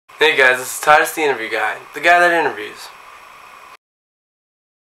Hey guys, this is Titus The Interview Guy, the guy that interviews.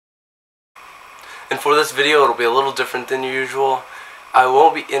 And for this video, it'll be a little different than usual. I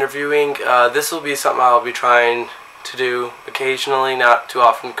won't be interviewing. This will be something I'll be trying to do occasionally, not too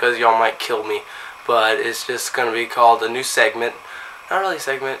often because y'all might kill me. But it's just going to be called a new segment. Not really a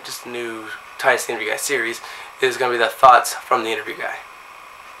segment, just a new Titus The Interview Guy series. It is going to be the thoughts from the interview guy.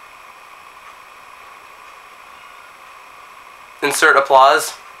 Insert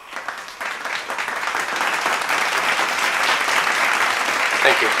applause.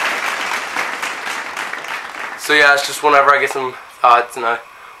 Thank you. So yeah, it's just whenever I get some thoughts and I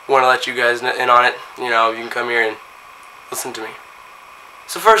want to let you guys in on it, you know, you can come here and listen to me.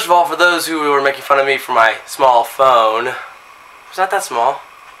 So first of all, for those who were making fun of me for my small phone, it's not that small.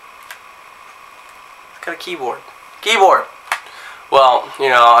 It's got a keyboard. Keyboard! Well, you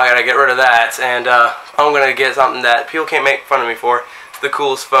know, I gotta get rid of that, and I'm gonna get something that people can't make fun of me for. It's the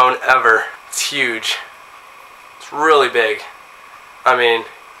coolest phone ever. It's huge. It's really big. I mean,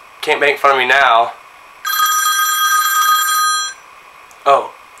 can't make fun of me now.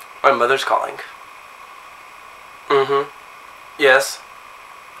 Oh, my mother's calling. Yes,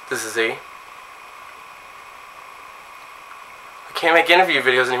 this is he. I can't make interview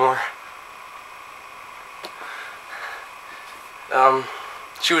videos anymore.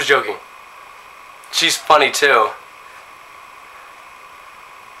 She was joking. She's funny too.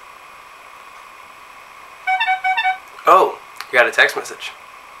 Oh, I got a text message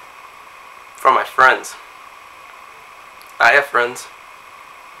from my friends. I have friends.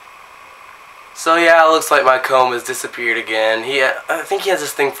 So yeah, it looks like my comb has disappeared again. I think he has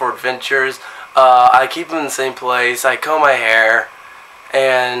this thing for adventures. I keep him in the same place. I comb my hair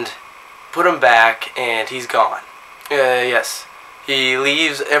and put him back, and he's gone. Yes, he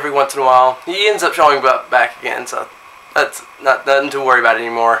leaves every once in a while. He ends up showing back again, so that's nothing to worry about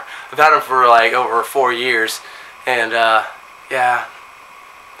anymore. I've had him for like over 4 years, and yeah,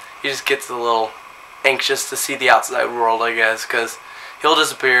 he just gets a little anxious to see the outside world, I guess, because he'll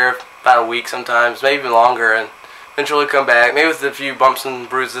disappear about a week sometimes, maybe even longer, and eventually come back, maybe with a few bumps and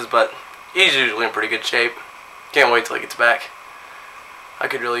bruises, but he's usually in pretty good shape. Can't wait till he gets back. I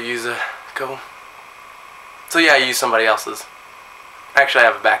could really use a comb. So yeah, I use somebody else's. Actually,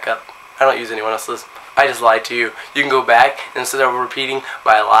 I have a backup. I don't use anyone else's. I just lied to you. You can go back instead of repeating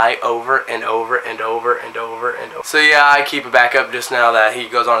my lie over and over and over and over and over. So yeah, I keep a backup just now that he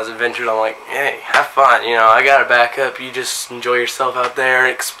goes on his adventures. I'm like, hey, have fun. You know, I got a backup. You just enjoy yourself out there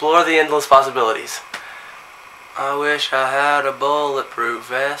and explore the endless possibilities. I wish I had a bulletproof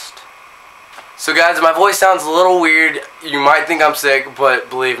vest. So guys, my voice sounds a little weird. You might think I'm sick, but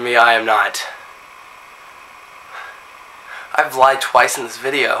believe me, I am not. I've lied twice in this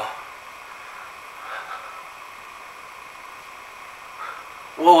video.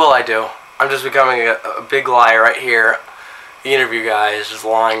 What will I do? I'm just becoming a big liar right here. The interview guy is just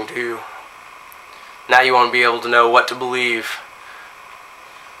lying to you. Now you won't be able to know what to believe.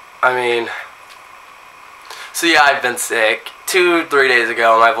 I mean, so yeah, I've been sick. 2-3 days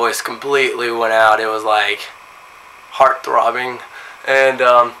ago, my voice completely went out. It was like heart throbbing, and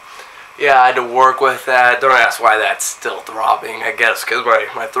yeah, I had to work with that. Don't ask why that's still throbbing. I guess because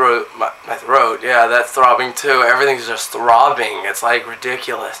my throat, yeah, that's throbbing too. Everything's just throbbing. It's like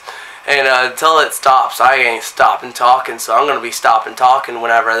ridiculous. And until it stops, I ain't stopping talking. So I'm gonna be stopping talking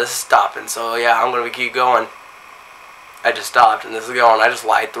whenever this is stopping. So yeah, I'm gonna keep going. I just stopped and this is going. I just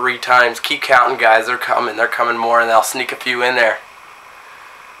lied 3 times. Keep counting, guys. They're coming. They're coming more, and I'll sneak a few in there.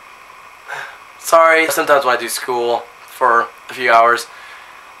 Sorry. Sometimes when I do school for a few hours,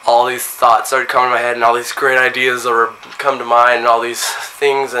 all these thoughts start coming to my head, and all these great ideas come to mind, and all these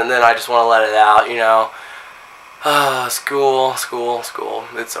things, and then I just want to let it out, you know. School.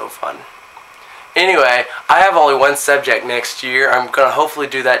 It's so fun. Anyway, I have only one subject next year. I'm going to hopefully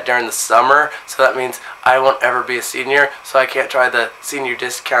do that during the summer, so that means I won't ever be a senior, so I can't try the senior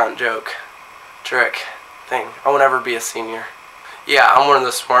discount trick thing. I won't ever be a senior. Yeah, I'm one of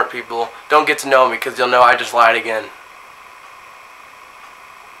those smart people. Don't get to know me, because you'll know I just lied again.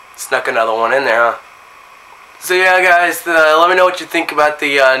 Snuck another one in there, huh? So yeah, guys, let me know what you think about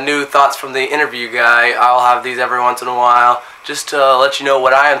the new thoughts from the interview guy. I'll have these every once in a while, just to let you know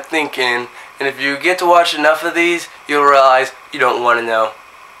what I am thinking. And if you get to watch enough of these, you'll realize you don't want to know.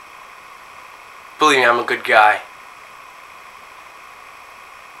 Believe me, I'm a good guy.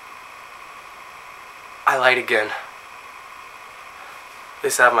 I lied again. At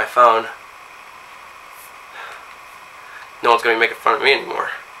least I have my phone. No one's going to be making fun of me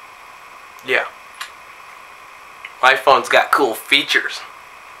anymore. Yeah. My phone's got cool features.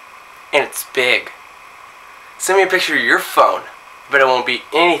 And it's big. Send me a picture of your phone. but it won't be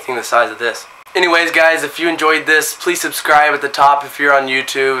anything the size of this. Anyways, guys, if you enjoyed this, please subscribe at the top if you're on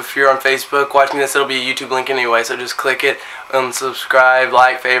YouTube. If you're on Facebook watching this, it'll be a YouTube link anyway, so just click it and subscribe,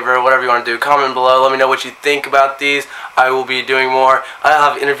 like, favorite, whatever you want to do. Comment below. Let me know what you think about these. I will be doing more.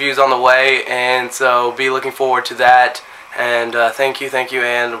 I'll have interviews on the way, and so be looking forward to that. And thank you,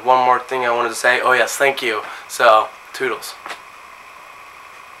 and one more thing I wanted to say. Oh yes, thank you. So, toodles.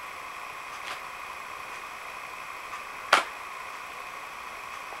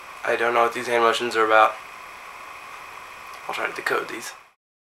 I don't know what these hand motions are about. I'll try to decode these.